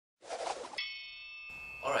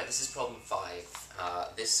Alright, this is problem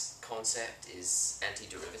 5. This concept is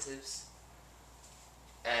antiderivatives.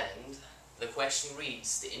 And the question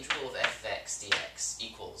reads, the integral of f of x dx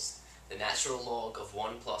equals the natural log of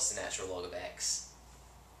 1 plus the natural log of x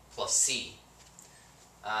plus c.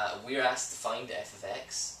 We're asked to find f of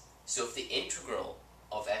x, so if the integral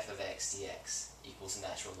of f of x dx equals the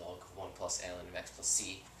natural log of 1 plus ln of x plus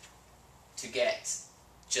c, to get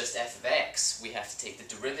just f of x, we have to take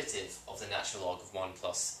the derivative of the natural log of 1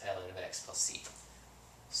 plus ln of x plus c.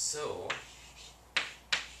 So,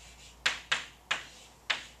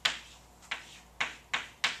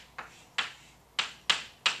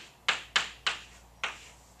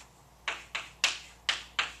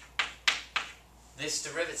 this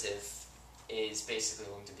derivative is basically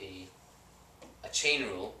going to be a chain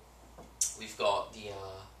rule. We've got the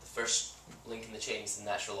first link in the chain is the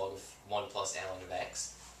natural log of 1 plus ln of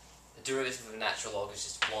x. The derivative of a natural log is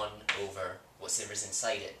just 1 over whatever's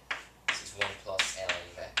inside it. This is 1 plus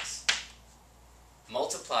ln of x.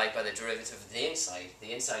 Multiplied by the derivative of the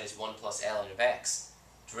inside is 1 plus ln of x.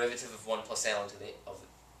 Derivative of 1 plus ln of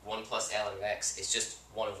 1 plus ln of x is just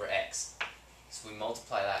 1 over x. So we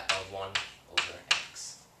multiply that by 1 over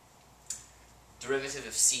x. Derivative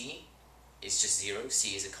of c is just 0.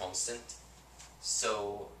 C is a constant.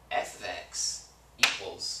 So f of x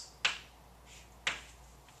equals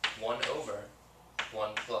 1 over 1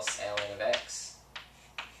 plus ln of x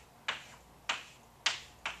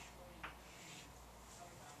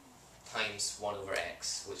times 1 over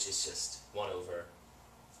x, which is just 1 over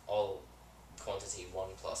all quantity 1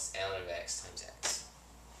 plus ln of x times x.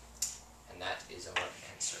 And that is our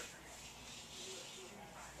answer.